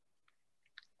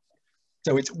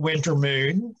 So it's winter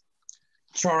moon,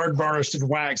 charred, varnished, and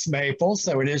waxed maple.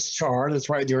 So it is charred. It's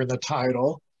right there in the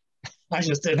title. I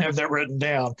just didn't have that written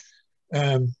down.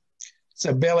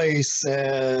 So Billy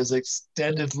says,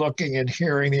 extended looking and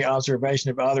hearing the observation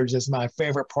of others is my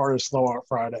favorite part of Slow Art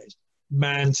Fridays.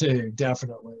 Mine too,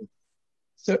 definitely.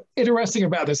 So interesting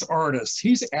about this artist,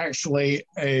 he's actually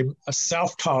a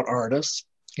self-taught artist.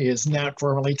 He is not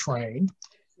formally trained.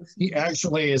 He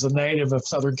actually is a native of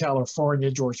Southern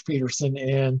California, George Peterson,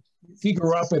 and he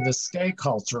grew up in the skate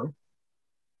culture,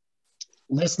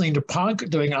 listening to punk,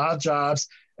 doing odd jobs,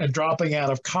 and dropping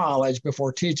out of college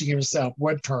before teaching himself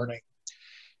wood turning.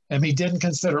 And he didn't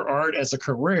consider art as a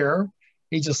career.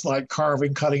 He just liked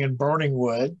carving, cutting, and burning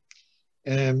wood.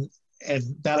 And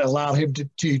that allowed him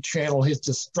to channel his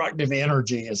destructive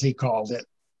energy, as he called it,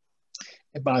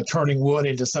 by turning wood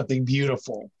into something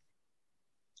beautiful.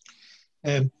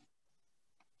 And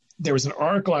there was an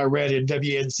article I read in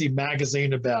WNC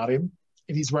magazine about him,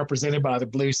 and he's represented by the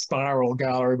Blue Spiral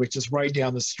Gallery, which is right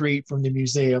down the street from the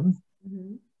museum.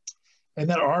 Mm-hmm. And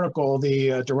that article,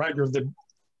 the director of the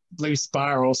Blue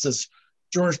Spiral says,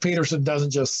 George Peterson doesn't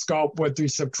just sculpt wood through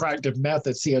subtractive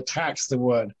methods, he attacks the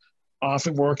wood,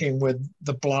 often working with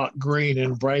the block green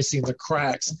and embracing the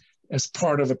cracks as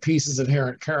part of a piece's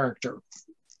inherent character.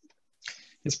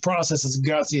 His process is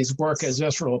gutsy, his work has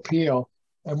visceral appeal.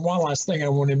 And one last thing I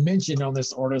want to mention on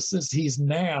this artist is he's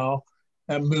now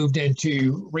moved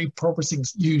into repurposing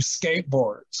used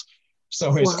skateboards.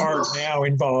 So his art now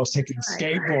involves taking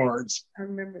skateboards I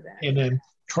remember that. And then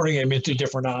turning them into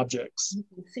different objects. You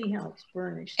can see how it's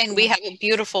burnished. And we have a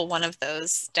beautiful one of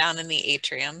those down in the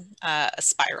atrium, a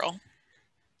spiral.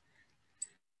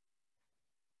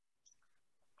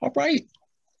 All right.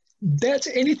 That's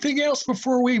anything else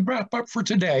before we wrap up for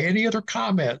today? Any other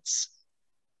comments?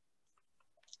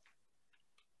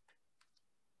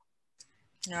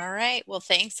 All right. Well,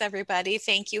 thanks, everybody.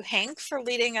 Thank you, Hank, for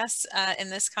leading us in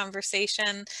this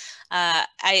conversation.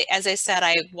 As I said,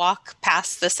 I walk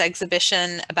past this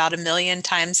exhibition about 1 million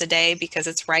times a day because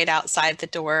it's right outside the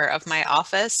door of my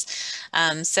office.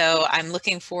 So I'm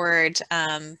looking forward,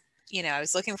 I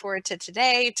was looking forward to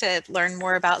today to learn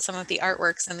more about some of the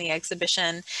artworks in the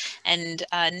exhibition. And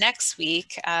next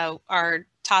week, our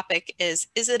topic is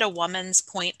it a woman's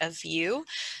point of view?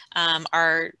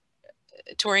 Our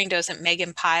touring docent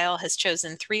Megan Pyle has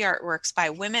chosen 3 artworks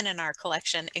by women in our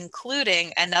collection,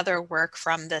 including another work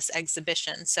from this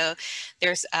exhibition. So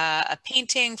there's a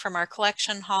painting from our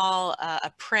collection hall,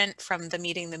 a print from the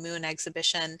Meeting the Moon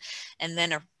exhibition, and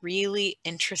then a really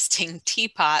interesting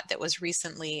teapot that was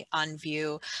recently on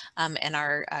view in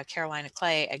our Carolina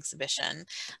Clay exhibition.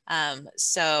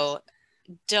 So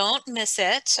don't miss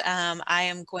it. I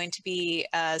am going to be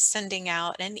sending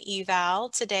out an eval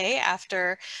today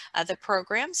after the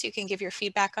program, so you can give your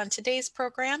feedback on today's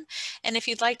program. And if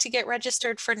you'd like to get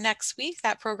registered for next week,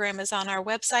 that program is on our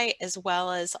website, as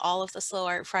well as all of the Slow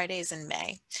Art Fridays in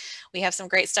May. We have some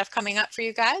great stuff coming up for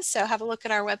you guys, so have a look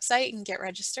at our website and get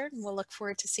registered, and we'll look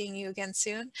forward to seeing you again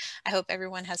soon. I hope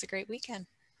everyone has a great weekend.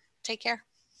 Take care.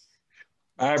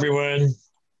 Bye, everyone.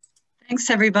 Thanks,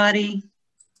 everybody.